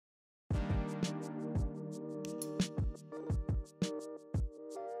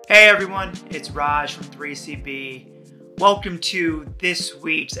Hey everyone, it's Raj from 3CB. Welcome to this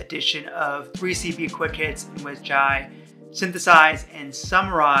week's edition of 3CB Quick Hits, in which I synthesize and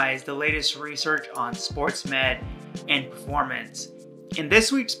summarize the latest research on sports med and performance. In this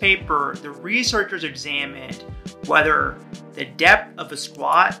week's paper, the researchers examined whether the depth of a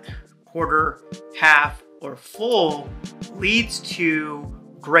squat, quarter, half, or full leads to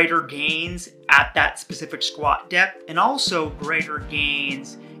greater gains at that specific squat depth, and also greater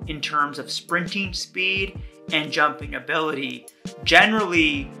gains in terms of sprinting speed and jumping ability.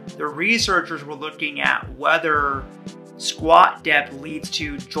 Generally, the researchers were looking at whether squat depth leads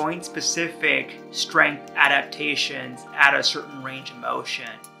to joint-specific strength adaptations at a certain range of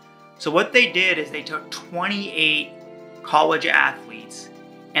motion. So what they did is they took 28 college athletes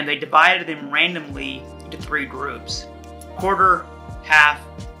and they divided them randomly into 3 groups: quarter, half,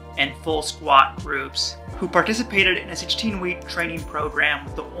 and full squat groups, who participated in a 16-week training program,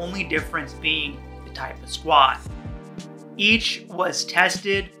 with the only difference being the type of squat. Each was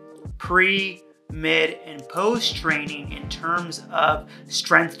tested pre, mid, and post training in terms of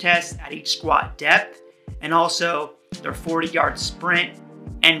strength tests at each squat depth, and also their 40-yard sprint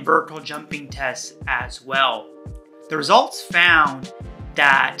and vertical jumping tests as well. The results found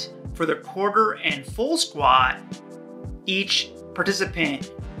that for the quarter and full squat, each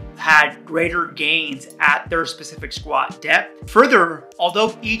participant had greater gains at their specific squat depth. Further,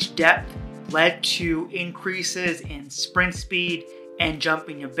 although each depth led to increases in sprint speed and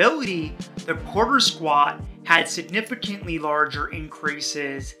jumping ability, the quarter squat had significantly larger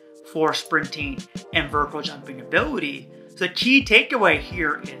increases for sprinting and vertical jumping ability. So the key takeaway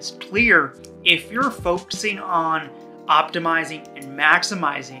here is clear: if you're focusing on optimizing and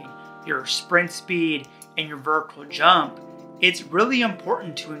maximizing your sprint speed and your vertical jump, it's really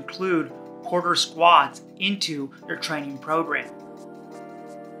important to include quarter squats into your training program.